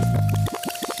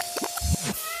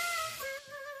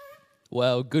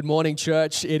Well, good morning,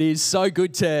 church. It is so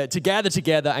good to gather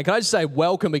together. And can I just say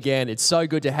welcome again? It's so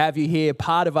good to have you here,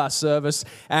 part of our service.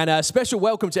 And a special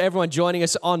welcome to everyone joining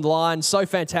us online. So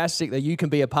fantastic that you can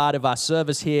be a part of our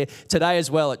service here today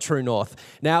as well at True North.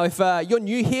 Now, if you're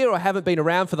new here or haven't been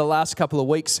around for the last couple of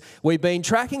weeks, we've been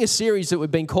tracking a series that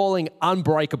we've been calling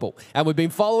Unbreakable. And we've been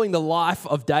following the life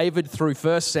of David through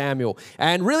 1 Samuel.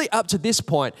 And really up to this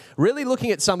point, really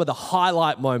looking at some of the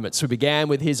highlight moments. We began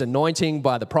with his anointing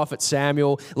by the prophet Samuel,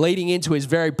 leading into his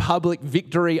very public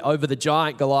victory over the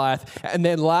giant Goliath. And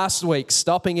then last week,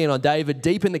 stopping in on David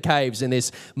deep in the caves in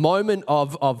this moment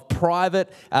of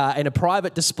private and a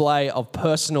private display of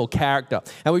personal character.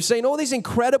 And we've seen all these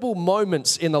incredible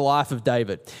moments in the life of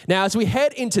David. Now, as we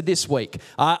head into this week,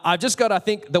 I've just got, I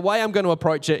think, the way I'm going to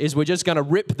approach it is we're just going to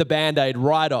rip the Band-Aid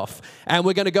right off. And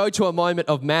we're going to go to a moment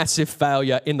of massive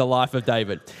failure in the life of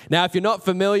David. Now, if you're not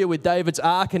familiar with David's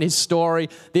arc and his story,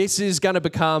 this is going to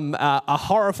become a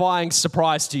horrifying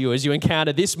surprise to you as you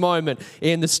encounter this moment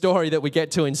in the story that we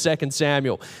get to in 2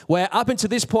 Samuel, where up until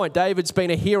this point, David's been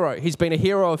a hero. He's been a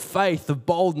hero of faith, of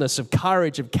boldness, of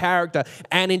courage, of character,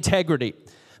 and integrity.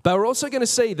 But we're also going to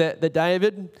see that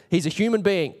David, he's a human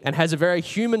being and has a very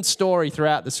human story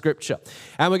throughout the scripture.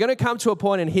 And we're going to come to a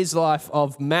point in his life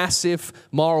of massive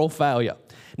moral failure.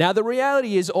 Now, the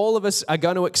reality is all of us are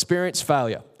going to experience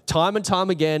failure. Time and time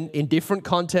again, in different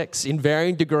contexts, in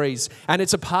varying degrees, and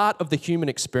it's a part of the human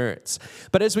experience.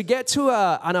 But as we get to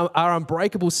our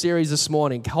Unbreakable series this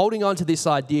morning, holding on to this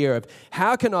idea of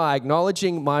how can I,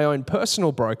 acknowledging my own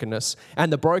personal brokenness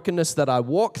and the brokenness that I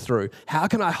walk through, how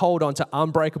can I hold on to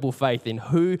unbreakable faith in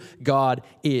who God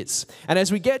is? And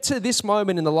as we get to this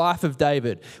moment in the life of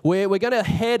David, we're going to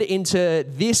head into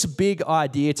this big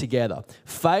idea together,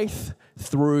 faith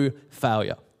through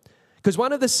failure. Because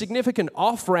one of the significant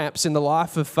off-ramps in the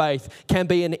life of faith can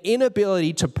be an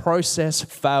inability to process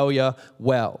failure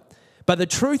well. But the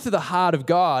truth of the heart of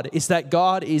God is that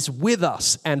God is with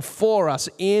us and for us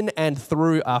in and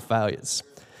through our failures.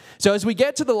 So as we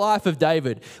get to the life of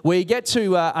David, we get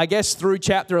to, through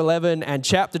chapter 11 and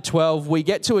chapter 12, we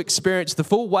get to experience the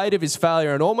full weight of his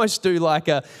failure and almost do like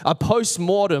a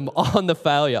post-mortem on the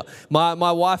failure. My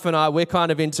wife and I, we're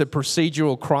kind of into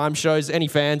procedural crime shows. Any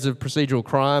fans of procedural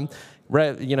crime?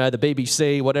 You know, the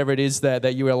BBC, whatever it is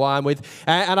that you align with.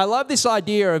 And I love this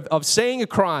idea of seeing a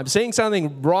crime, seeing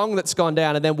something wrong that's gone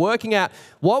down, and then working out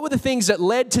what were the things that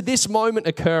led to this moment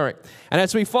occurring. And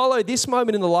as we follow this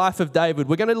moment in the life of David,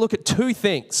 we're going to look at two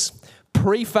things: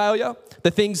 pre-failure,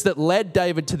 the things that led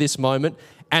David to this moment,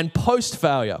 and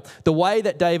post-failure, the way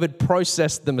that David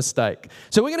processed the mistake.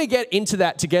 So we're going to get into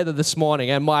that together this morning.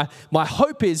 And my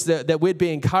hope is that we'd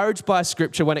be encouraged by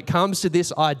Scripture when it comes to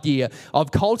this idea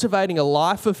of cultivating a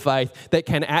life of faith that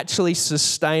can actually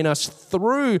sustain us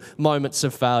through moments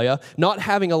of failure, not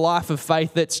having a life of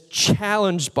faith that's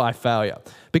challenged by failure.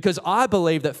 Because I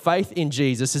believe that faith in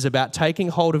Jesus is about taking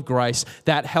hold of grace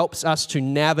that helps us to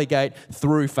navigate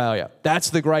through failure. That's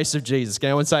the grace of Jesus. Can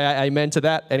anyone say amen to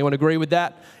that? Anyone agree with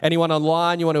that? Anyone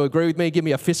online, you want to agree with me? Give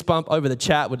me a fist bump over the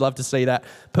chat. We'd love to see that.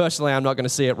 Personally, I'm not going to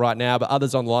see it right now, but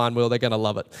others online will. They're going to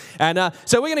love it. And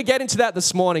so we're going to get into that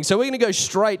this morning. So we're going to go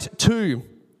straight to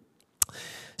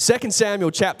 2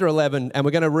 Samuel chapter 11, and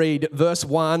we're going to read verse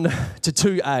 1 to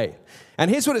 2a.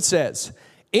 And here's what it says.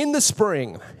 In the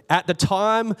spring, at the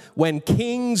time when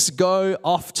kings go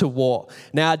off to war.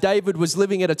 Now, David was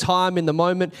living at a time in the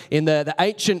moment in the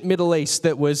ancient Middle East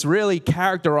that was really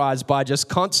characterized by just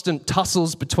constant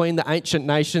tussles between the ancient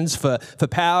nations for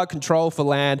power, control, for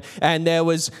land. And it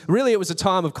was a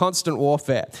time of constant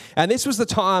warfare. And this was the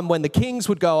time when the kings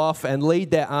would go off and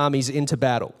lead their armies into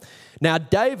battle. Now,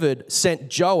 David sent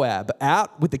Joab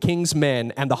out with the king's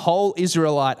men and the whole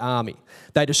Israelite army.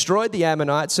 They destroyed the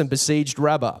Ammonites and besieged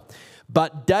Rabbah.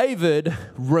 But David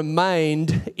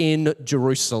remained in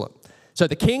Jerusalem. So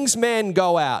the king's men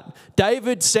go out.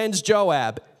 David sends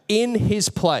Joab in his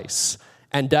place.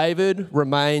 And David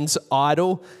remains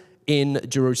idle in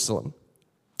Jerusalem.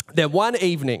 Then one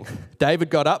evening, David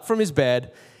got up from his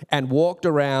bed and walked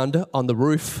around on the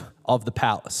roof of the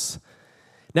palace.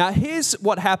 Now, here's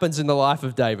what happens in the life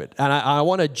of David. And I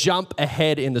want to jump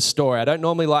ahead in the story. I don't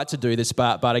normally like to do this,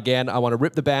 but again, I want to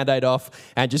rip the Band-Aid off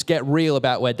and just get real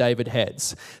about where David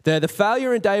heads. The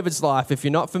failure in David's life, if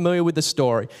you're not familiar with the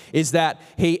story, is that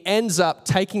he ends up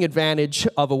taking advantage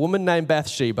of a woman named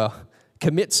Bathsheba,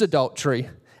 commits adultery,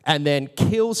 and then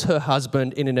kills her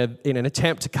husband in an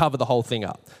attempt to cover the whole thing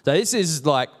up. So this is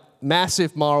like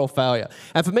massive moral failure.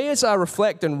 And for me, as I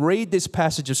reflect and read this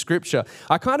passage of Scripture,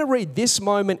 I kind of read this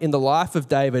moment in the life of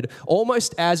David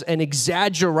almost as an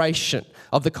exaggeration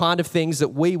of the kind of things that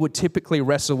we would typically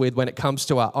wrestle with when it comes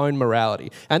to our own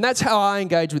morality. And that's how I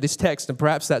engage with this text, and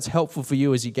perhaps that's helpful for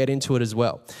you as you get into it as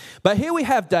well. But here we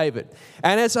have David,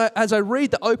 and as I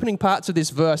read the opening parts of this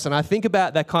verse, and I think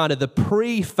about that kind of the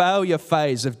pre-failure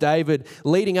phase of David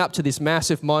leading up to this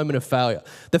massive moment of failure,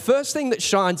 the first thing that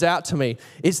shines out to me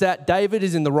is that David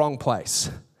is in the wrong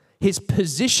place. His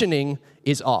positioning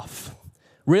is off.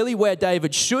 Really, where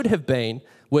David should have been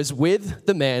was with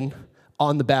the men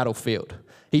on the battlefield.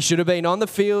 He should have been on the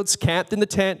fields, camped in the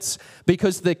tents,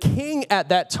 because the king at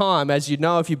that time, as you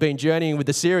know if you've been journeying with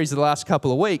the series the last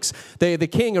couple of weeks, the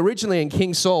king originally in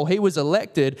King Saul, he was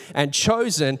elected and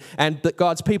chosen, and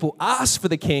God's people asked for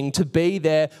the king to be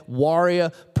their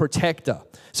warrior protector.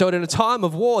 So in a time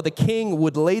of war, the king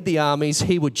would lead the armies,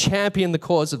 he would champion the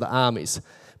cause of the armies.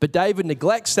 But David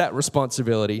neglects that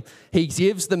responsibility. He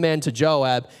gives the men to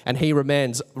Joab, and he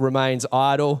remains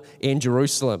idle in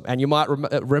Jerusalem. And you might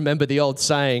remember the old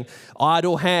saying,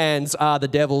 idle hands are the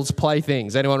devil's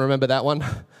playthings. Anyone remember that one?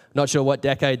 Not sure what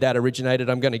decade that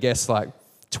originated. I'm going to guess like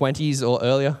 20s or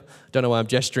earlier. Don't know why I'm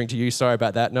gesturing to you. Sorry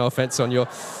about that. No offense on your...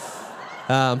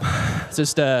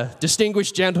 just a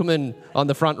distinguished gentleman on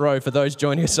the front row for those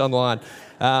joining us online.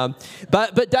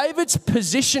 But David's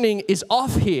positioning is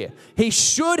off here. He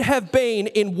should have been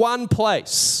in one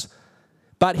place,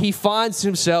 but he finds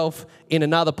himself in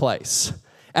another place.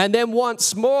 And then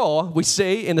once more, we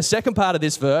see in the second part of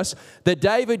this verse that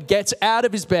David gets out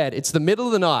of his bed. It's the middle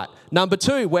of the night. Number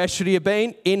 2, where should he have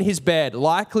been? In his bed,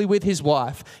 likely with his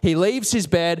wife. He leaves his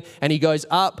bed and he goes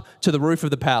up to the roof of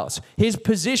the palace. His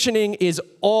positioning is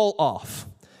all off.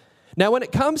 Now, when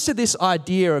it comes to this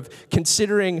idea of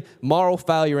considering moral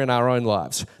failure in our own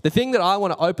lives, the thing that I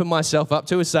want to open myself up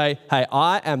to is say, hey,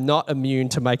 I am not immune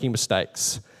to making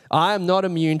mistakes. I am not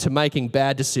immune to making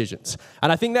bad decisions. And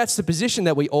I think that's the position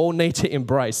that we all need to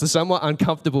embrace, the somewhat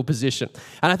uncomfortable position.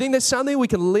 And I think there's something we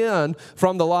can learn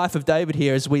from the life of David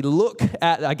here as we look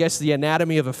at, I guess, the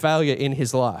anatomy of a failure in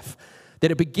his life,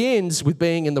 that it begins with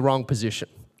being in the wrong position.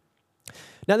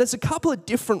 Now, there's a couple of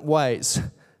different ways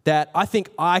that I think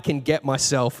I can get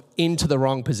myself into the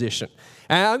wrong position.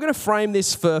 And I'm going to frame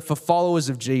this for followers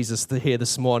of Jesus here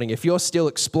this morning. If you're still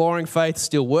exploring faith,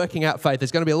 still working out faith,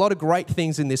 there's going to be a lot of great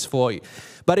things in this for you.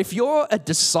 But if you're a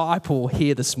disciple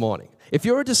here this morning, if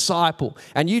you're a disciple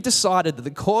and you've decided that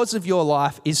the cause of your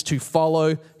life is to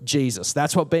follow Jesus,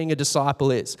 that's what being a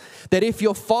disciple is, that if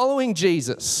you're following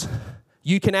Jesus,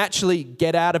 you can actually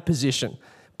get out of position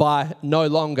by no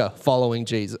longer following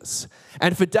Jesus.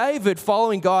 And for David,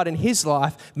 following God in his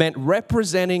life meant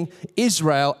representing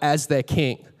Israel as their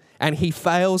king. And he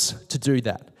fails to do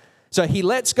that. So he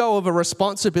lets go of a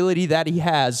responsibility that he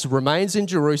has, remains in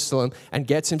Jerusalem, and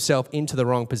gets himself into the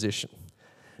wrong position.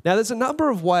 Now, there's a number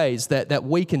of ways that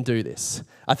we can do this.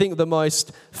 I think the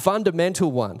most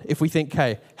fundamental one, if we think,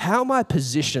 okay, how am I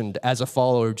positioned as a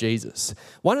follower of Jesus?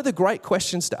 One of the great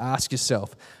questions to ask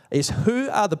yourself is, who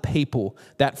are the people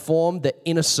that form the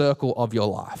inner circle of your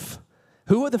life?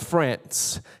 Who are the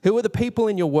friends? Who are the people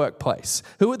in your workplace?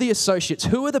 Who are the associates?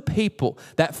 Who are the people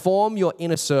that form your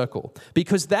inner circle?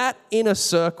 Because that inner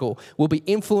circle will be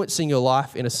influencing your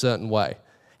life in a certain way.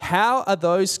 How are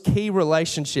those key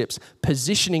relationships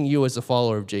positioning you as a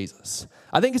follower of Jesus?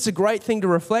 I think it's a great thing to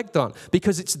reflect on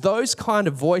because it's those kind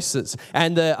of voices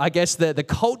and the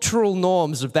cultural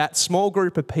norms of that small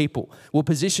group of people will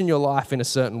position your life in a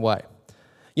certain way.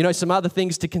 You know, some other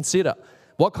things to consider.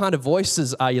 What kind of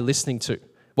voices are you listening to?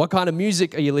 What kind of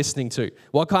music are you listening to?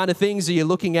 What kind of things are you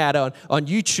looking at on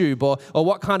YouTube? Or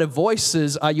what kind of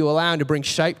voices are you allowing to bring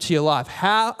shape to your life?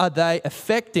 How are they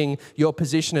affecting your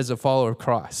position as a follower of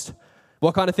Christ?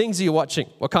 What kind of things are you watching?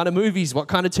 What kind of movies? What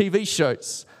kind of TV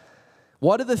shows?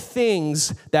 What are the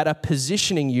things that are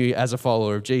positioning you as a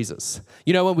follower of Jesus?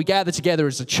 You know, when we gather together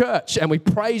as a church and we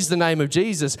praise the name of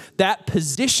Jesus, that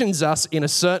positions us in a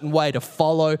certain way to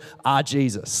follow our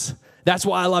Jesus. That's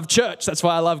why I love church. That's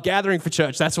why I love gathering for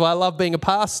church. That's why I love being a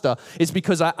pastor. It's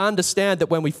because I understand that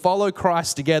when we follow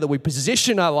Christ together, we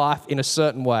position our life in a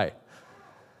certain way.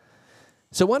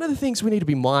 So one of the things we need to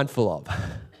be mindful of,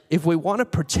 if we want to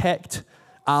protect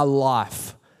our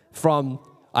life from,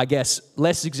 I guess,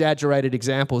 less exaggerated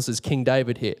examples as King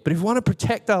David here, but if we want to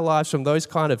protect our lives from those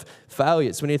kind of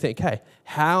failures, we need to think, okay,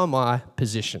 how am I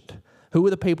positioned? Who are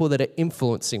the people that are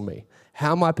influencing me?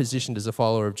 How am I positioned as a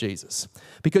follower of Jesus?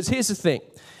 Because here's the thing.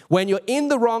 When you're in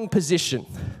the wrong position,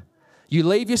 you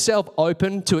leave yourself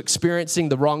open to experiencing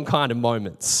the wrong kind of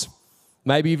moments.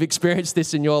 Maybe you've experienced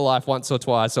this in your life once or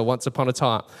twice or once upon a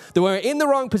time. That when we're in the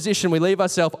wrong position, we leave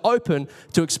ourselves open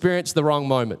to experience the wrong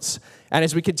moments. And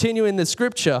as we continue in the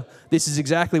scripture, this is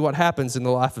exactly what happens in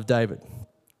the life of David.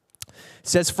 It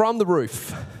says, from the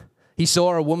roof, he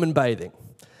saw a woman bathing,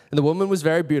 and the woman was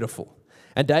very beautiful.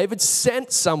 And David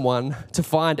sent someone to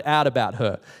find out about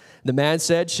her. The man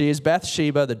said, she is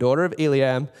Bathsheba, the daughter of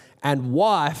Eliam, and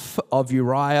wife of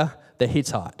Uriah the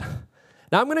Hittite.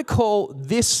 Now I'm going to call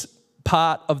this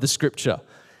part of the scripture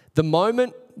the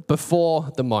moment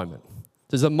before the moment.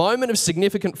 There's a moment of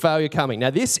significant failure coming.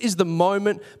 Now this is the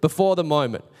moment before the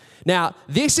moment. Now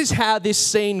this is how this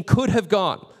scene could have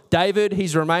gone. David,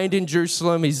 he's remained in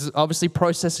Jerusalem. He's obviously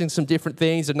processing some different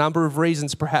things, a number of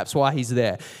reasons perhaps why he's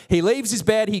there. He leaves his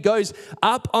bed, he goes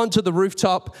up onto the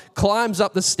rooftop, climbs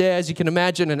up the stairs. You can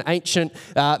imagine an ancient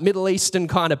Middle Eastern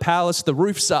kind of palace. The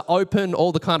roofs are open,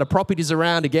 all the kind of properties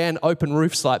around, again, open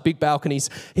roofs like big balconies.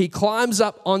 He climbs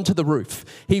up onto the roof.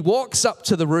 He walks up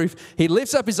to the roof. He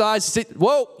lifts up his eyes,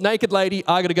 whoa, naked lady,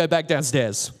 I got to go back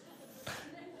downstairs.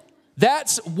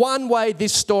 That's one way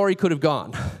this story could have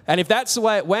gone. And if that's the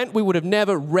way it went, we would have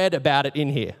never read about it in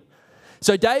here.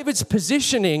 So David's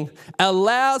positioning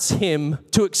allows him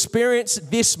to experience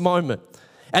this moment.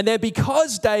 And then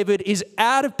because David is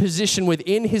out of position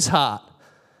within his heart,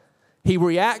 he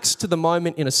reacts to the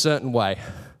moment in a certain way.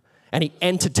 And he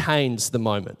entertains the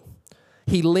moment.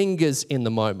 He lingers in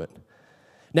the moment.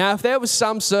 Now, if there was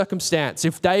some circumstance,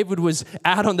 if David was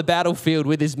out on the battlefield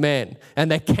with his men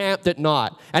and they camped at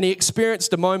night and he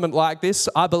experienced a moment like this,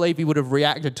 I believe he would have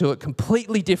reacted to it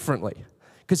completely differently.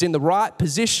 Because in the right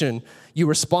position, you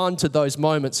respond to those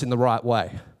moments in the right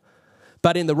way.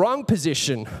 But in the wrong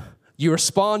position, you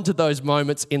respond to those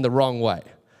moments in the wrong way.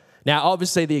 Now,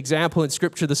 obviously, the example in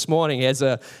Scripture this morning has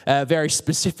a very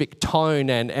specific tone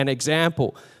and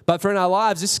example. But for in our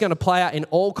lives, this is going to play out in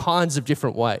all kinds of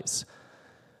different ways.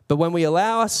 But when we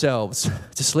allow ourselves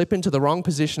to slip into the wrong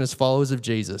position as followers of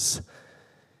Jesus,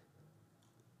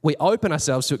 we open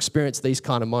ourselves to experience these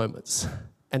kind of moments.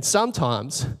 And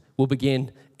sometimes we'll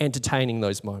begin entertaining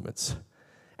those moments.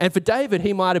 And for David,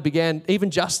 he might have began even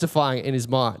justifying it in his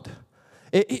mind.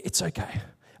 It's okay.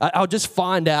 I'll just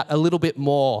find out a little bit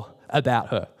more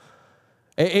about her.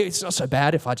 It's not so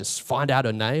bad if I just find out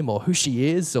her name or who she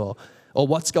is or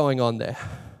what's going on there.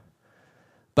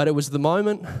 But it was the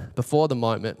moment before the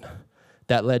moment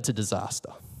that led to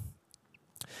disaster.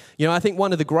 You know, I think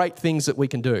one of the great things that we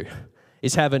can do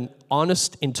is have an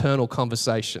honest internal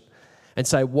conversation and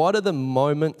say, what are the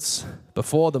moments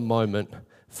before the moment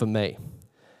for me?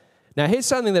 Now, here's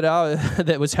something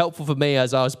that was helpful for me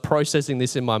as I was processing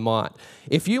this in my mind.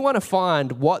 If you want to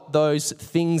find what those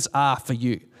things are for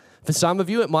you, for some of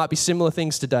you, it might be similar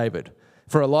things to David.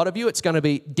 For a lot of you, it's going to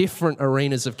be different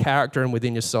arenas of character and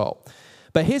within your soul.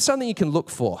 But here's something you can look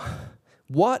for.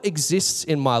 What exists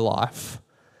in my life?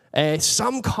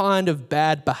 Some kind of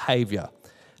bad behavior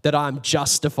that I'm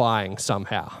justifying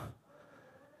somehow.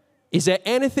 Is there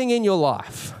anything in your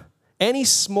life, any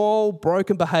small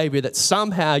broken behavior that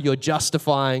somehow you're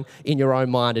justifying in your own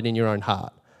mind and in your own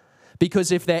heart?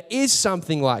 Because if there is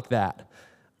something like that,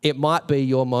 it might be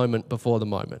your moment before the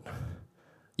moment.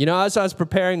 You know, as I was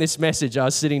preparing this message, I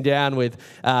was sitting down with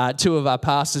two of our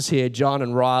pastors here, John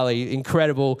and Riley,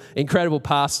 incredible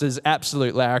pastors,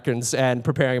 absolute larrikins, and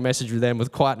preparing a message with them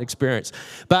with quite an experience.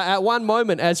 But at one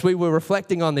moment, as we were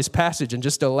reflecting on this passage and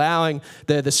just allowing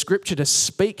the scripture to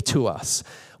speak to us,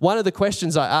 one of the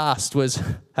questions I asked was,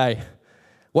 hey,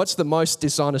 what's the most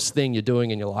dishonest thing you're doing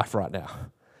in your life right now?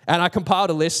 And I compiled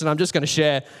a list, and I'm just going to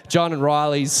share John and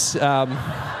Riley's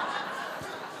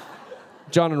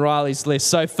list.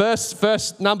 So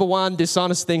first number one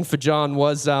dishonest thing for John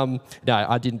was, no,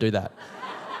 I didn't do that.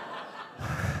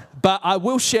 But I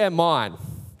will share mine.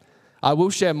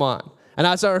 And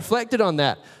as I reflected on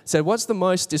that, I said, what's the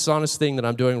most dishonest thing that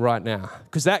I'm doing right now?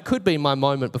 Because that could be my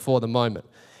moment before the moment.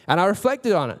 And I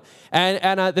reflected on it.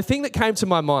 And the thing that came to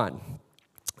my mind,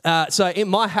 so in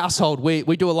my household,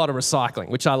 we do a lot of recycling,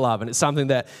 which I love, and it's something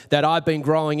that I've been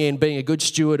growing in, being a good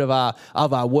steward of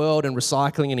our world and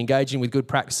recycling and engaging with good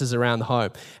practices around the home.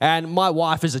 And my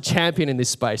wife is a champion in this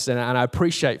space, and I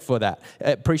appreciate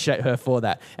her for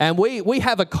that. And we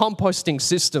have a composting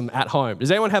system at home. Does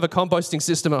anyone have a composting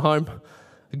system at home?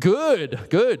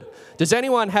 Good. Does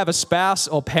anyone have a spouse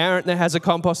or parent that has a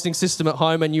composting system at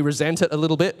home and you resent it a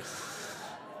little bit?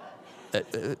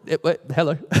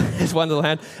 Hello, it's one little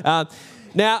hand.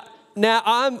 Now,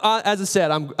 as I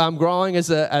said, I'm growing as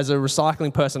a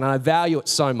recycling person, and I value it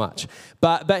so much.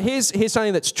 But here's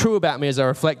something that's true about me as I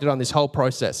reflected on this whole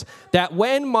process: that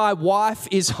when my wife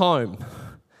is home,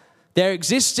 There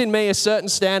exists in me a certain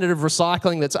standard of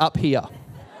recycling that's up here.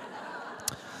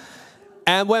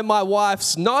 And when my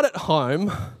wife's not at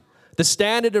home, the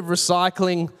standard of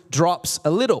recycling drops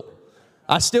a little.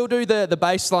 I still do the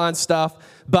baseline stuff,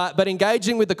 but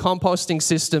engaging with the composting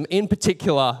system in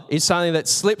particular is something that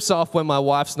slips off when my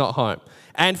wife's not home.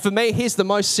 And for me, here's the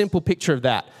most simple picture of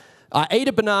that. I eat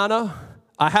a banana,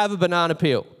 I have a banana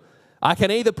peel. I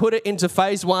can either put it into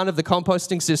phase 1 of the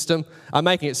composting system. I'm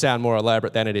making it sound more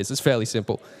elaborate than it is. It's fairly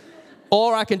simple.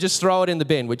 Or I can just throw it in the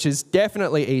bin, which is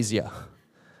definitely easier.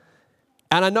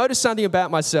 And I noticed something about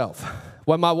myself.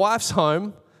 When my wife's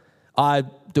home, I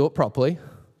do it properly,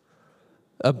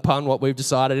 upon what we've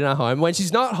decided in our home. When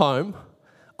she's not home,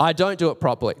 I don't do it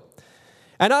properly.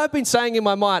 And I've been saying in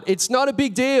my mind, it's not a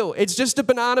big deal. It's just a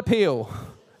banana peel.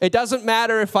 It doesn't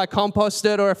matter if I compost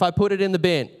it or if I put it in the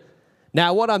bin.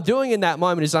 Now, what I'm doing in that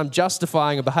moment is I'm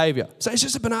justifying a behavior. So it's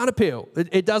just a banana peel.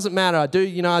 It doesn't matter. I do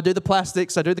the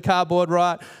plastics, I do the cardboard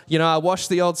right. I wash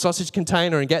the old sausage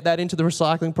container and get that into the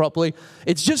recycling properly.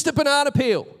 It's just a banana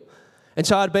peel. And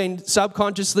so I'd been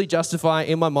subconsciously justifying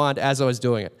in my mind as I was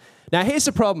doing it. Now, here's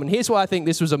the problem, and here's why I think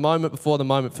this was a moment before the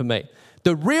moment for me.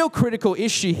 The real critical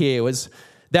issue here was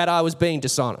that I was being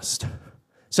dishonest.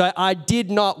 So I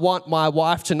did not want my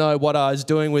wife to know what I was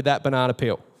doing with that banana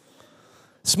peel.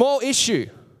 Small issue,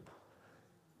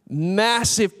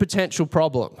 massive potential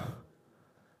problem,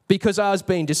 because I was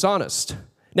being dishonest.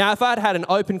 Now, if I'd had an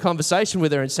open conversation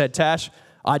with her and said, Tash,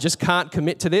 I just can't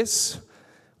commit to this.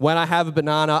 When I have a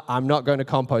banana, I'm not going to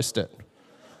compost it.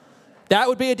 That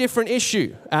would be a different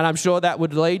issue, and I'm sure that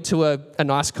would lead to a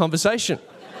nice conversation.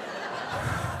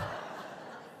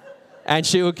 And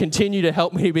she would continue to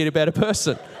help me be a better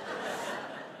person.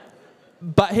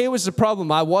 But here was the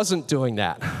problem. I wasn't doing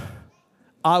that.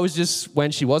 I was just, when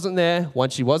she wasn't there,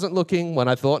 when she wasn't looking, when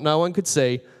I thought no one could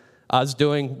see, I was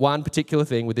doing one particular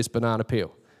thing with this banana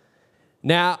peel.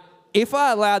 Now, if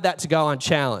I allowed that to go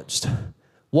unchallenged,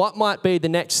 what might be the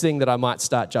next thing that I might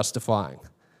start justifying?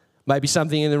 Maybe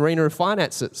something in the arena of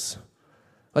finances.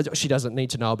 She doesn't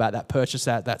need to know about that purchase,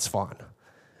 that's fine.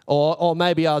 Or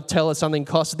maybe I'll tell her something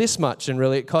costs this much and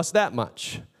really it costs that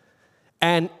much.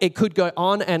 And it could go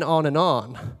on and on and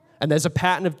on. And there's a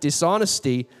pattern of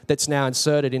dishonesty that's now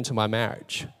inserted into my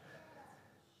marriage.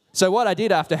 So what I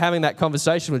did after having that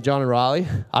conversation with John and Riley,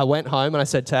 I went home and I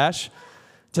said, Tash,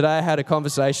 today I had a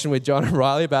conversation with John and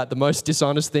Riley about the most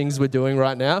dishonest things we're doing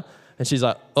right now. And she's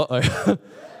like, uh-oh.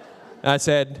 And I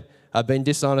said, I've been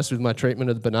dishonest with my treatment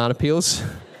of the banana peels.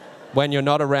 When you're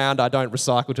not around, I don't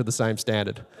recycle to the same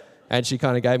standard. And she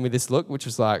kind of gave me this look, which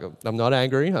was like, I'm not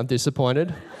angry, I'm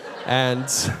disappointed. And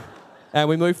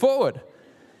we moved forward.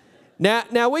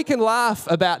 Now we can laugh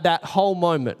about that whole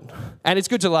moment, and it's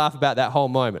good to laugh about that whole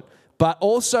moment, but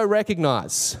also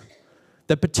recognize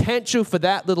the potential for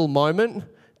that little moment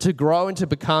to grow into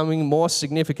becoming more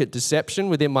significant deception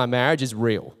within my marriage is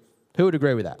real. Who would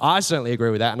agree with that? I certainly agree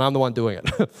with that, and I'm the one doing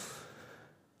it.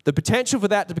 The potential for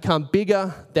that to become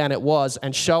bigger than it was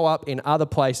and show up in other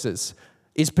places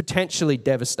is potentially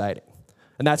devastating.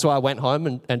 And that's why I went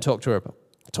home and talked to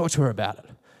her about it.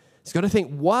 You've got to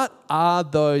think, what are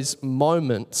those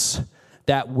moments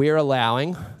that we're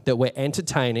allowing, that we're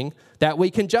entertaining, that we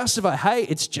can justify? Hey,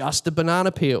 it's just a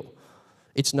banana peel.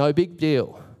 It's no big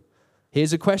deal.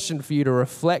 Here's a question for you to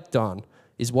reflect on,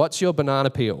 is what's your banana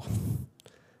peel?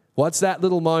 What's that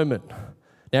little moment?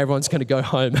 Now everyone's going to go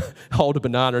home, hold a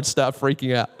banana and start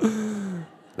freaking out. And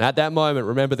at that moment,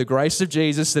 remember the grace of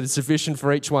Jesus that is sufficient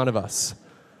for each one of us.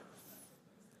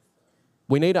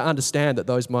 We need to understand that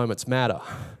those moments matter.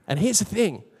 And here's the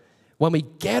thing. When we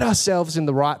get ourselves in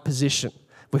the right position,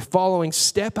 we're following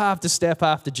step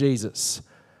after Jesus,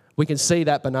 we can see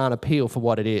that banana peel for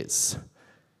what it is.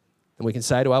 And we can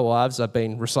say to our wives, I've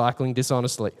been recycling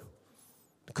dishonestly.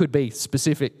 It could be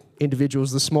specific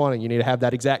individuals this morning. You need to have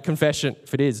that exact confession.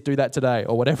 If it is, do that today,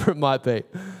 or whatever it might be.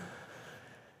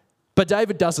 But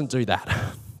David doesn't do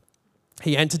that.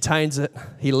 He entertains it.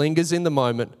 He lingers in the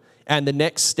moment. And the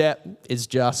next step is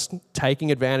just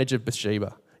taking advantage of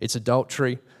Bathsheba. It's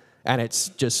adultery, and it's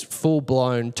just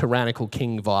full-blown tyrannical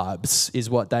king vibes is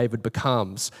what David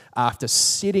becomes after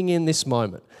sitting in this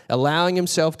moment, allowing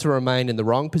himself to remain in the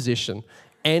wrong position,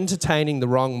 entertaining the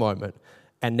wrong moment,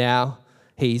 and now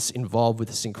he's involved with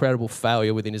this incredible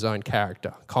failure within his own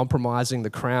character, compromising the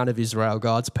crown of Israel,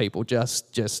 God's people,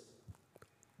 just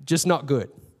not good.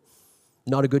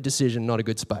 Not a good decision, not a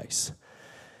good space.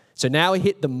 So now we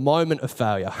hit the moment of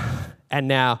failure, and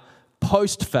now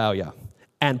post-failure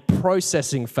and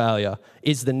processing failure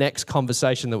is the next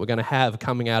conversation that we're going to have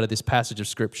coming out of this passage of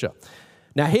Scripture.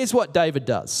 Now here's what David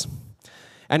does.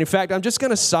 And in fact, I'm just going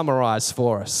to summarize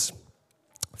for us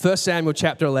 1 Samuel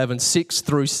chapter 11, 6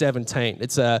 through 17.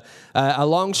 It's a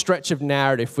long stretch of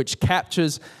narrative which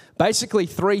captures basically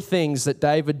three things that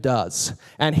David does.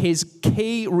 And his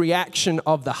key reaction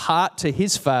of the heart to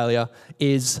his failure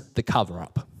is the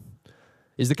cover-up.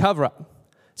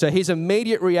 So his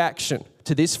immediate reaction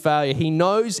to this failure, he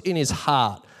knows in his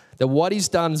heart that what he's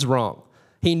done is wrong.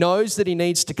 He knows that he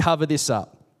needs to cover this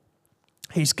up.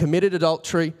 He's committed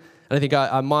adultery. And I think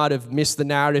I might have missed the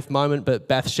narrative moment, but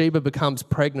Bathsheba becomes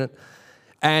pregnant.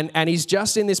 And he's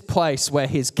just in this place where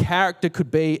his character could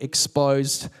be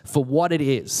exposed for what it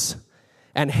is.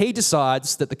 And he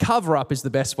decides that the cover-up is the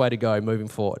best way to go moving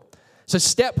forward. So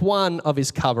step one of his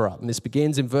cover-up, and this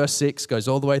begins in verse 6, goes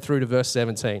all the way through to verse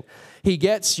 17. He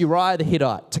gets Uriah the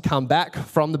Hittite to come back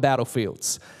from the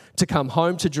battlefields, to come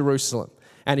home to Jerusalem.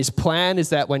 And his plan is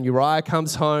that when Uriah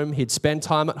comes home, he'd spend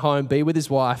time at home, be with his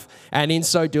wife, and in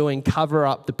so doing, cover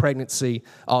up the pregnancy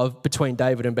between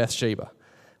David and Bathsheba.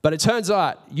 But it turns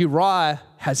out Uriah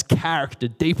has character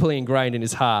deeply ingrained in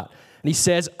his heart. And he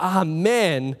says,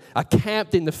 men are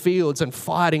camped in the fields and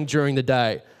fighting during the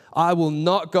day. I will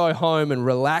not go home and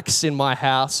relax in my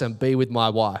house and be with my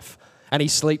wife. And he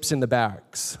sleeps in the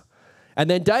barracks. And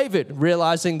then David,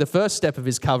 realizing the first step of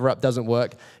his cover-up doesn't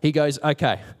work, he goes,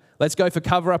 okay, let's go for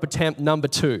cover-up attempt number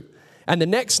 2. And the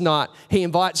next night, he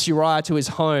invites Uriah to his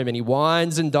home and he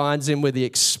wines and dines him with the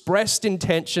expressed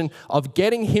intention of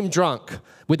getting him drunk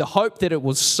with the hope that it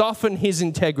will soften his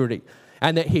integrity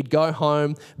and that he'd go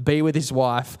home, be with his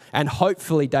wife, and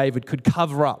hopefully David could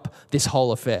cover up this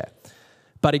whole affair.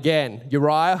 But again,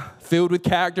 Uriah, filled with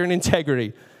character and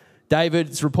integrity,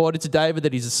 it's reported to David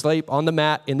that he's asleep on the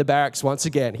mat in the barracks once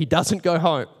again. He doesn't go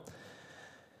home.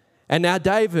 And now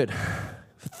David,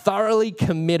 thoroughly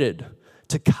committed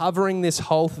to covering this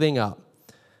whole thing up,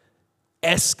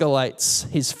 escalates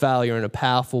his failure in a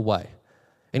powerful way.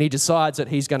 And he decides that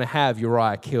he's going to have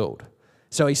Uriah killed.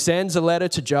 So he sends a letter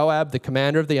to Joab, the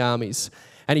commander of the armies,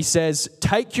 and he says,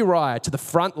 take Uriah to the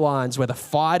front lines where the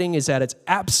fighting is at its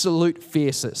absolute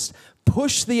fiercest.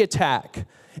 Push the attack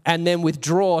and then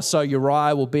withdraw so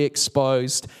Uriah will be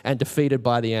exposed and defeated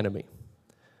by the enemy.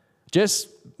 Just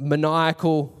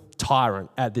maniacal tyrant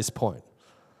at this point.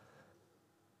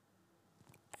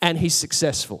 And he's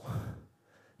successful.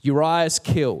 Uriah is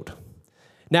killed.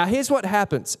 Now here's what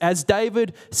happens. As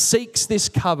David seeks this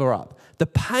cover-up, the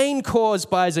pain caused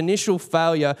by his initial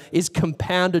failure is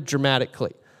compounded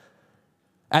dramatically.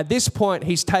 At this point,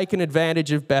 he's taken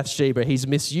advantage of Bathsheba. He's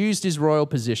misused his royal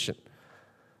position.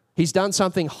 He's done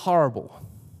something horrible.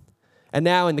 And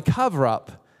now in the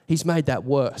cover-up, he's made that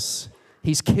worse.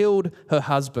 He's killed her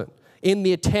husband. In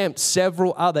the attempt,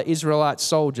 several other Israelite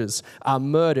soldiers are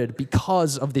murdered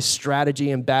because of this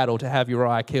strategy and battle to have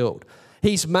Uriah killed.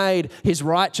 He's made his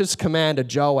righteous commander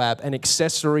Joab an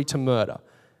accessory to murder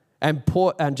and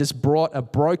just brought a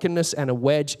brokenness and a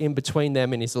wedge in between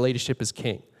them in his leadership as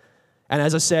king. And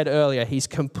as I said earlier, he's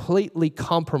completely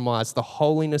compromised the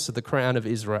holiness of the crown of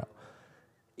Israel.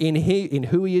 In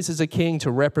who he is as a king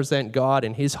to represent God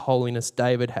in his holiness,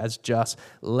 David has just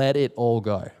let it all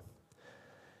go.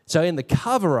 So in the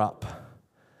cover-up,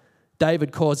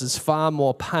 David causes far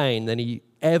more pain than he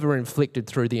ever inflicted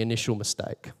through the initial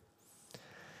mistake.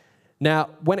 Now,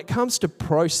 when it comes to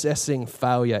processing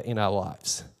failure in our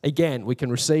lives, again, we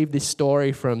can receive this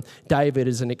story from David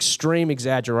as an extreme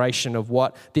exaggeration of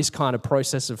what this kind of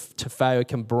process to failure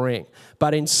can bring.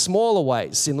 But in smaller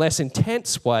ways, in less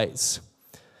intense ways,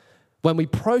 when we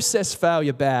process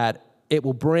failure bad, it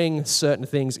will bring certain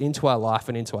things into our life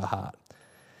and into our heart.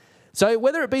 So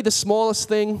whether it be the smallest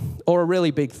thing or a really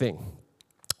big thing,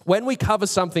 when we cover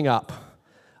something up,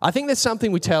 I think there's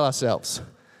something we tell ourselves.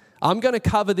 I'm going to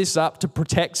cover this up to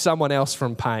protect someone else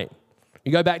from pain.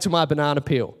 You go back to my banana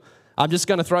peel. I'm just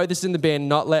going to throw this in the bin,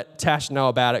 not let Tash know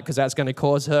about it because that's going to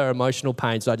cause her emotional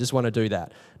pain, so I just want to do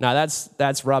that. No,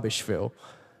 that's rubbish, Phil.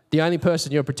 The only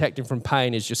person you're protecting from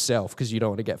pain is yourself because you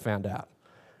don't want to get found out.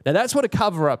 Now that's what a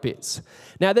cover-up is.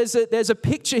 Now there's a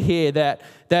picture here that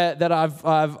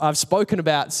I've spoken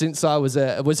about since I was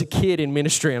a kid in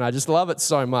ministry, and I just love it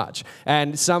so much.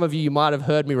 And some of you might have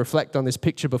heard me reflect on this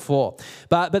picture before.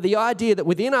 But the idea that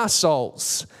within our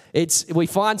souls, we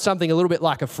find something a little bit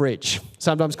like a fridge.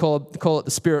 Sometimes call it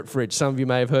the spirit fridge. Some of you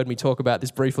may have heard me talk about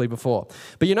this briefly before.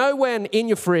 But you know when in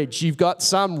your fridge you've got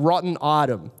some rotten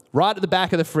item right at the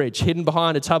back of the fridge, hidden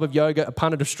behind a tub of yogurt, a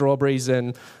punnet of strawberries,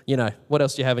 and, what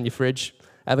else do you have in your fridge?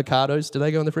 Avocados. Do they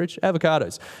go in the fridge?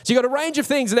 Avocados. So you've got a range of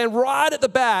things, and then right at the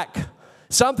back,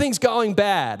 something's going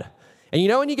bad. And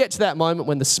when you get to that moment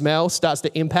when the smell starts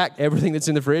to impact everything that's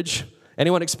in the fridge?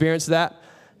 Anyone experienced that?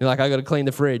 You're like, I got to clean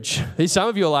the fridge. Some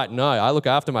of you are like, no, I look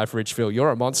after my fridge, Phil. You're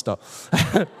a monster.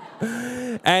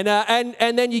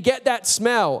 And then you get that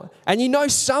smell, and you know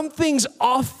something's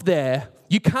off there.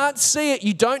 You can't see it.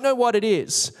 You don't know what it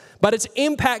is, but it's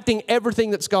impacting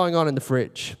everything that's going on in the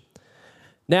fridge.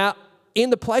 Now, in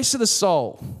the place of the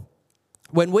soul,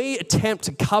 when we attempt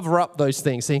to cover up those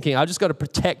things, thinking, I just got to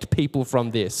protect people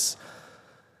from this,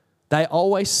 they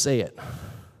always see it.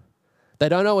 They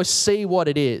don't always see what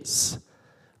it is,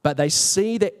 but they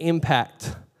see the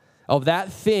impact of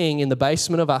that thing in the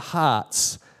basement of our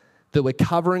hearts that we're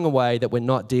covering away, that we're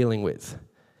not dealing with.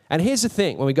 And here's the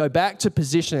thing, when we go back to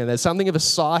positioning, there's something of a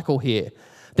cycle here,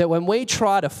 that when we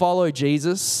try to follow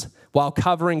Jesus while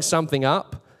covering something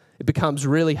up, it becomes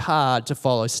really hard to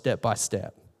follow step by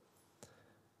step.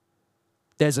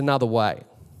 There's another way.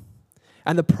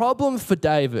 And the problem for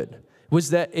David is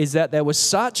that there was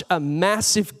such a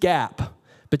massive gap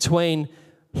between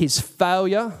his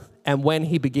failure and when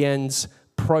he begins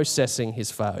processing his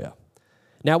failure.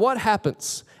 Now, what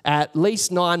happens at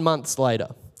least 9 months later?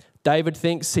 David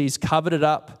thinks he's covered it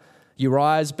up.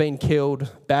 Uriah's been killed.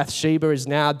 Bathsheba is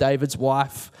now David's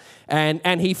wife.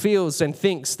 And he feels and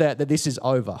thinks that this is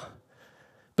over.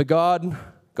 But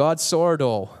God saw it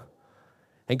all.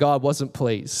 And God wasn't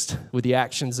pleased with the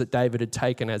actions that David had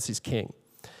taken as his king.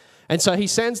 And so he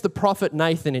sends the prophet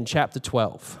Nathan in chapter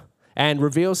 12 and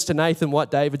reveals to Nathan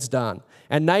what David's done.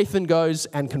 And Nathan goes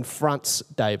and confronts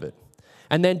David.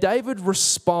 And then David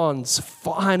responds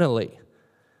finally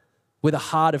with a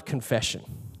heart of confession.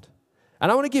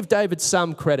 And I want to give David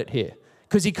some credit here,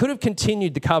 because he could have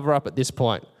continued to cover up at this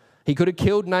point. He could have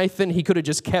killed Nathan. He could have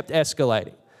just kept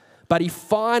escalating. But he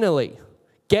finally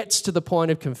gets to the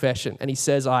point of confession and he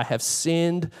says, I have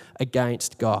sinned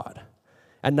against God.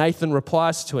 And Nathan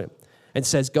replies to him and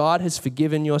says, God has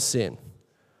forgiven your sin.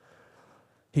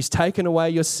 He's taken away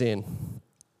your sin.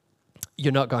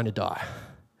 You're not going to die.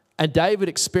 And David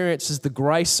experiences the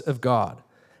grace of God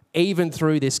even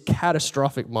through this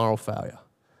catastrophic moral failure.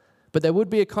 But there would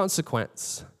be a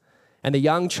consequence. And the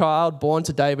young child born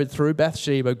to David through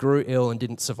Bathsheba grew ill and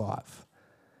didn't survive.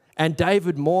 And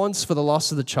David mourns for the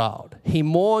loss of the child. He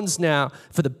mourns now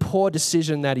for the poor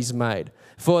decision that he's made,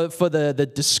 for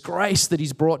the disgrace that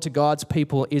he's brought to God's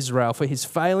people Israel, for his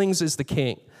failings as the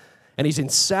king. And he's in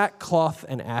sackcloth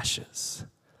and ashes.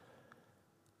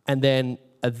 And then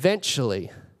eventually,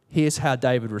 here's how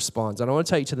David responds. And I want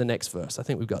to take you to the next verse. I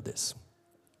think we've got this.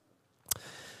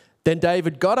 Then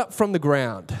David got up from the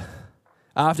ground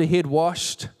after he had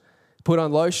washed, put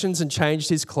on lotions and changed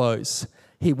his clothes.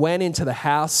 He went into the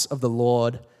house of the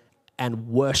Lord and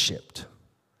worshipped.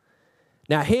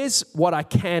 Now, here's what I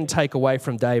can take away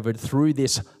from David through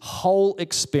this whole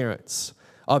experience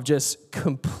of just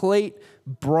complete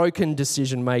broken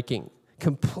decision-making,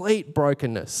 complete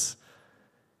brokenness.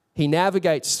 He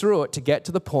navigates through it to get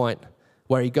to the point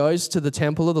where he goes to the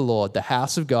temple of the Lord, the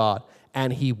house of God,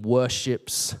 and he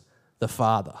worships the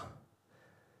Father.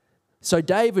 So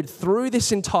David, through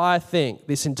this entire thing,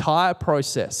 this entire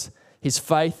process, his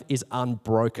faith is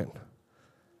unbroken.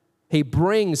 He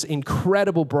brings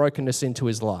incredible brokenness into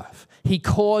his life. He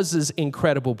causes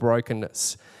incredible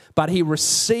brokenness, but he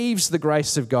receives the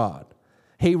grace of God.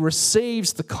 He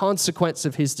receives the consequence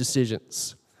of his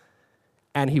decisions,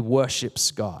 and he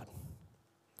worships God.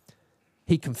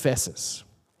 He confesses.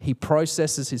 He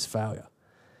processes his failure.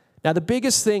 Now, the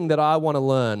biggest thing that I want to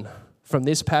learn from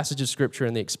this passage of Scripture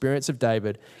and the experience of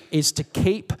David is to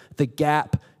keep the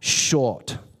gap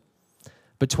short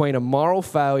between a moral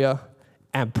failure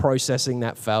and processing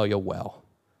that failure well.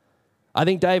 I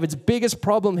think David's biggest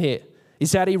problem here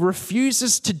is that he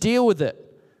refuses to deal with it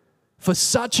for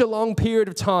such a long period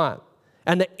of time.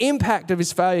 And the impact of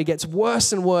his failure gets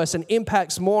worse and worse and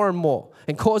impacts more and more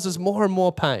and causes more and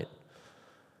more pain.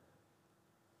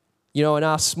 You know, in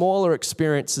our smaller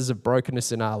experiences of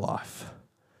brokenness in our life,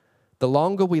 the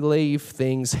longer we leave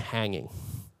things hanging,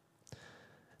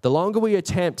 the longer we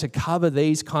attempt to cover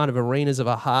these kind of arenas of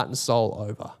our heart and soul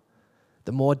over,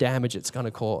 the more damage it's going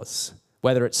to cause.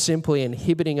 Whether it's simply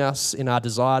inhibiting us in our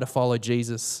desire to follow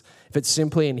Jesus, if it's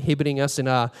simply inhibiting us in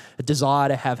our desire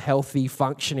to have healthy,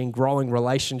 functioning, growing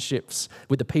relationships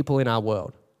with the people in our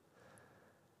world.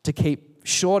 To keep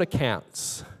short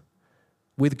accounts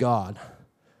with God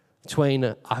between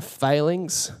our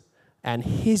failings and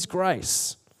His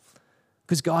grace,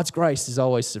 because God's grace is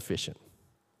always sufficient.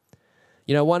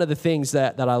 You know, one of the things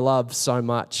that I love so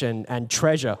much and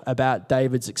treasure about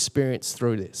David's experience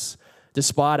through this,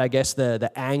 despite, I guess,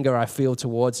 the anger I feel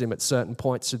towards him at certain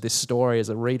points of this story as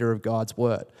a reader of God's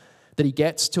word, that he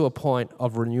gets to a point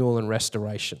of renewal and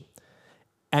restoration.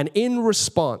 And in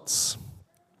response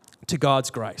to God's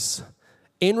grace,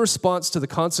 in response to the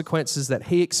consequences that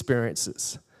he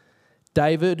experiences,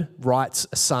 David writes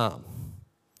a psalm.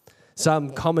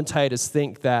 Some commentators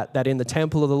think that in the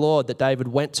temple of the Lord that David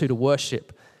went to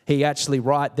worship, he actually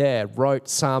right there wrote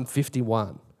Psalm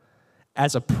 51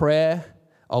 as a prayer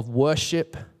of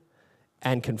worship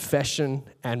and confession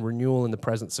and renewal in the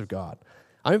presence of God.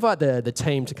 I invite the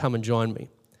team to come and join me.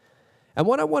 And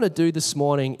what I want to do this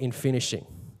morning in finishing,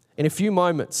 in a few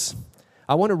moments,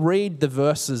 I want to read the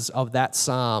verses of that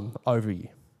psalm over you,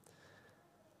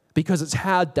 because it's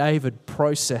how David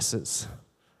processes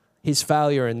his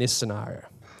failure in this scenario.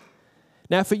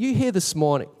 Now, for you here this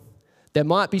morning, there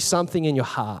might be something in your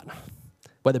heart,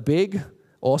 whether big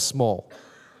or small.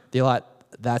 You're like,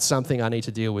 that's something I need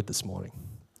to deal with this morning.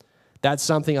 That's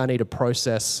something I need to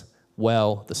process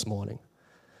well this morning.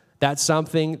 That's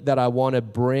something that I want to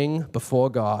bring before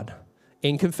God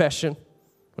in confession.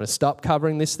 I'm going to stop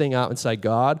covering this thing up and say,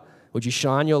 God, would you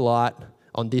shine your light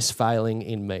on this failing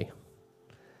in me?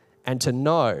 And to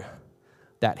know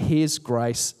that His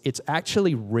grace, it's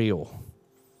actually real.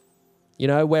 You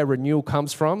know where renewal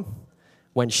comes from?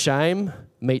 When shame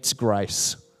meets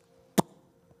grace.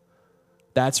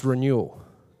 That's renewal.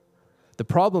 The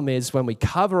problem is when we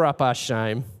cover up our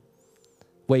shame,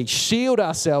 we shield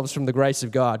ourselves from the grace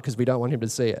of God because we don't want Him to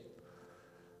see it.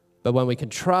 But when we can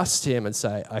trust Him and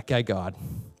say, okay, God,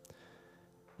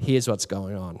 here's what's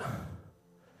going on.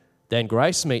 Then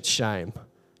grace meets shame.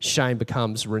 Shame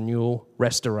becomes renewal,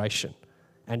 restoration,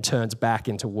 and turns back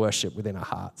into worship within our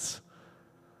hearts.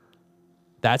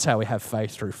 That's how we have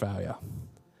faith through failure.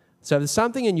 So if there's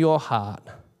something in your heart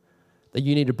that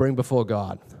you need to bring before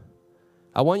God,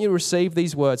 I want you to receive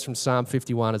these words from Psalm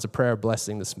 51 as a prayer of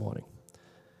blessing this morning.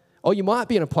 Or you might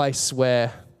be in a place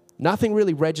where nothing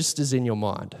really registers in your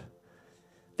mind.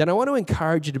 Then I want to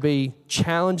encourage you to be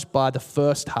challenged by the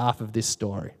first half of this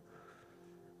story.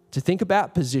 To think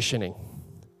about positioning.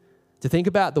 To think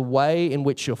about the way in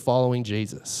which you're following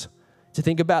Jesus. To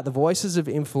think about the voices of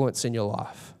influence in your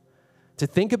life. To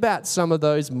think about some of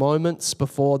those moments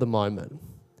before the moment.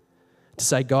 To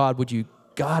say, God, would you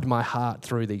guard my heart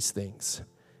through these things?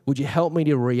 Would you help me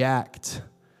to react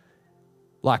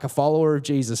like a follower of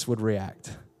Jesus would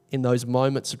react in those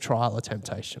moments of trial or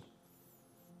temptation?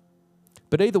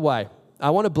 But either way, I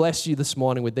want to bless you this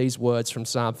morning with these words from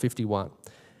Psalm 51.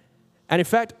 And in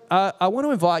fact, I want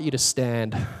to invite you to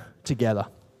stand together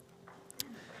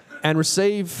and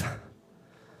receive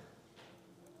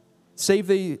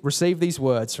these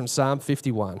words from Psalm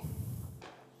 51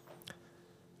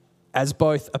 as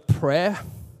both a prayer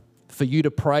for you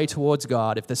to pray towards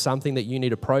God if there's something that you need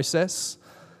to process.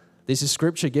 This is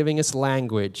Scripture giving us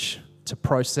language to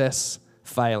process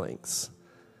failings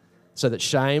so that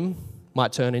shame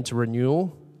might turn into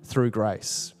renewal through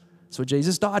grace. That's what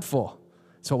Jesus died for.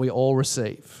 It's what we all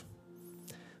receive.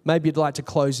 Maybe you'd like to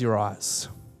close your eyes.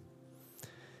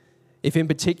 If in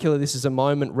particular this is a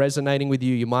moment resonating with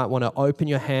you, you might want to open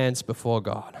your hands before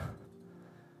God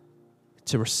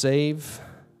to receive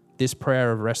this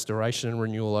prayer of restoration and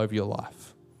renewal over your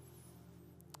life.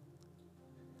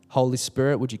 Holy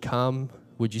Spirit, would you come?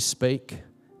 Would you speak?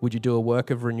 Would you do a work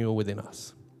of renewal within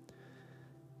us?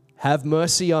 Have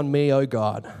mercy on me, O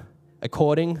God,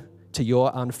 according to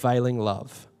your unfailing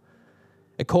love.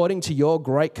 According to your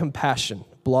great compassion,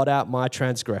 blot out my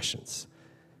transgressions.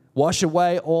 Wash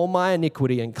away all my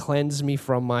iniquity and cleanse me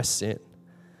from my sin.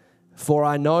 For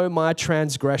I know my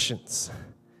transgressions,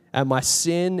 and my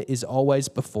sin is always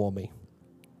before me.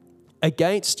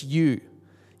 Against you,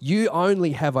 you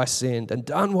only have I sinned and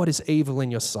done what is evil in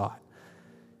your sight.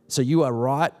 So you are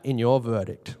right in your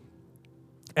verdict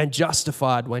and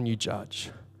justified when you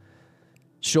judge.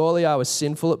 Surely I was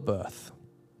sinful at birth,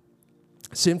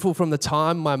 sinful from the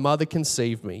time my mother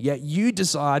conceived me, yet you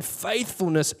desired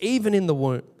faithfulness even in the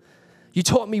womb. You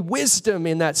taught me wisdom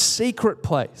in that secret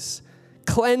place.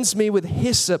 Cleanse me with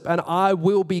hyssop and I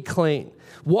will be clean.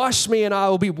 Wash me and I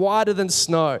will be whiter than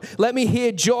snow. Let me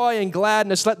hear joy and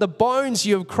gladness. Let the bones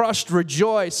you have crushed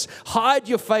rejoice. Hide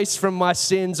your face from my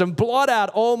sins and blot out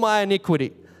all my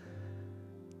iniquity.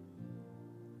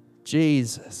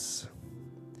 Jesus,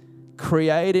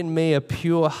 create in me a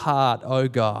pure heart, O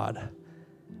God,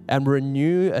 and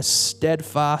renew a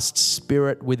steadfast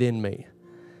spirit within me.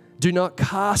 Do not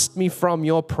cast me from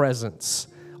your presence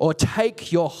or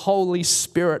take your Holy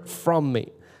Spirit from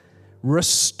me.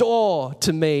 Restore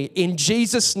to me in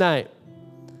Jesus' name.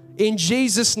 In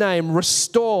Jesus' name,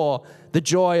 restore the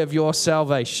joy of your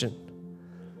salvation.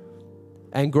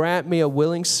 And grant me a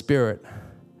willing spirit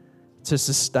to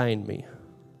sustain me.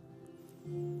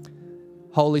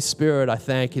 Holy Spirit, I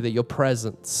thank you that your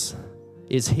presence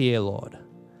is here, Lord,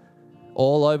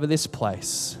 all over this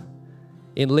place,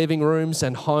 in living rooms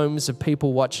and homes of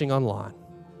people watching online.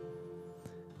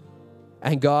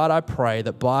 And God, I pray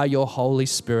that by your Holy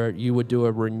Spirit, you would do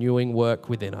a renewing work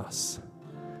within us.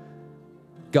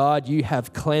 God, you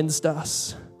have cleansed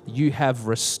us. You have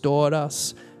restored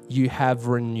us. You have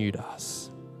renewed us.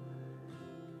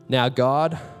 Now,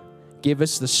 God, give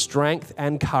us the strength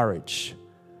and courage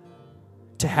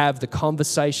to have the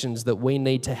conversations that we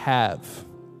need to have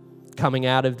coming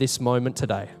out of this moment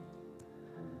today.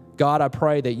 God, I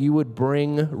pray that you would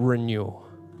bring renewal,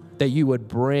 that you would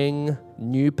bring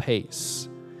new peace.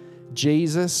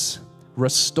 Jesus,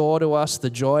 restore to us the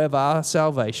joy of our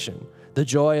salvation, the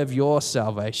joy of your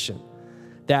salvation,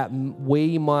 that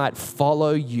we might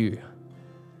follow you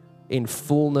in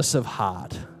fullness of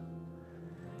heart.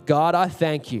 God, I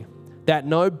thank you that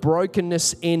no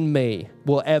brokenness in me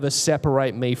will ever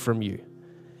separate me from you.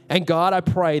 And God, I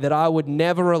pray that I would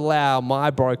never allow my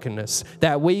brokenness,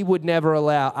 that we would never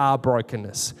allow our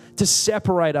brokenness to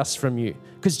separate us from you.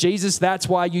 Because Jesus, that's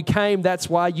why you came, that's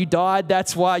why you died,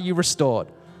 that's why you restored.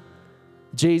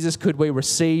 Jesus, could we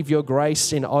receive your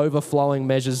grace in overflowing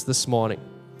measures this morning?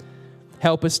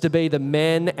 Help us to be the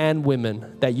men and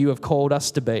women that you have called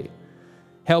us to be.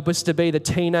 Help us to be the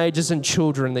teenagers and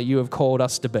children that you have called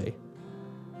us to be.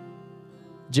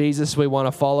 Jesus, we want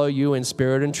to follow you in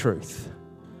spirit and truth.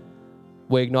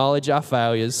 We acknowledge our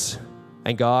failures,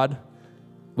 and God,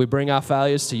 we bring our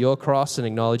failures to your cross and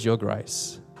acknowledge your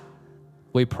grace.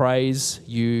 We praise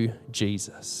you,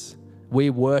 Jesus. We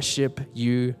worship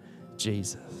you,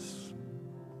 Jesus.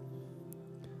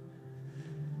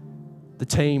 The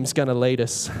team's going to lead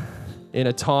us in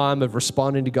a time of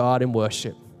responding to God in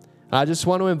worship. I just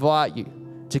want to invite you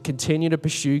to continue to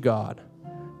pursue God,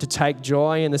 to take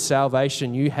joy in the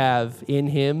salvation you have in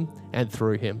him and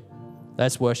through him.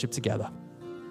 Let's worship together.